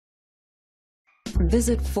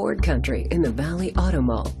Visit Ford Country in the Valley Auto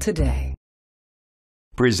Mall today.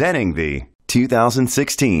 Presenting the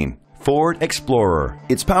 2016 Ford Explorer.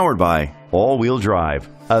 It's powered by all-wheel drive,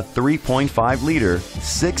 a 3.5-liter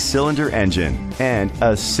 6-cylinder engine, and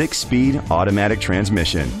a 6-speed automatic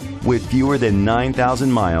transmission. With fewer than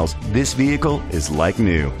 9,000 miles, this vehicle is like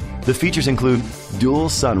new. The features include dual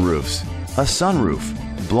sunroofs, a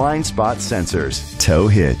sunroof, blind spot sensors, tow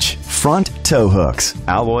hitch, front tow hooks,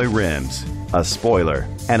 alloy rims, a spoiler,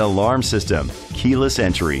 an alarm system, keyless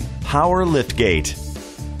entry, power liftgate.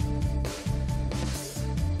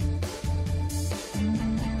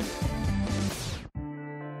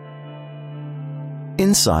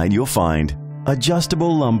 Inside you'll find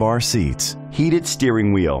adjustable lumbar seats, heated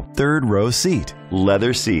steering wheel, third row seat,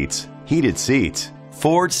 leather seats, heated seats,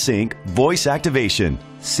 Ford Sync voice activation,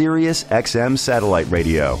 Sirius XM satellite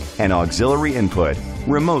radio, and auxiliary input,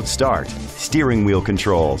 remote start, steering wheel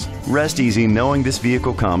controls. Rest easy knowing this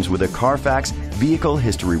vehicle comes with a Carfax Vehicle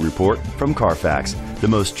History Report from Carfax, the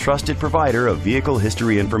most trusted provider of vehicle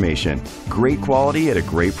history information. Great quality at a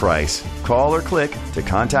great price. Call or click to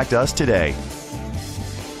contact us today.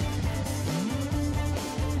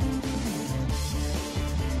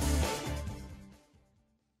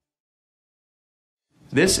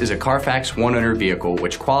 This is a Carfax one-owner vehicle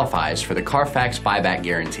which qualifies for the Carfax buyback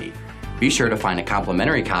guarantee. Be sure to find a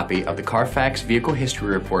complimentary copy of the Carfax Vehicle History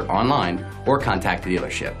Report online or contact the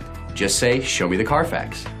dealership. Just say, "Show me the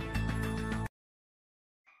Carfax."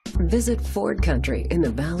 Visit Ford Country in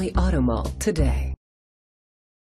the Valley Auto Mall today.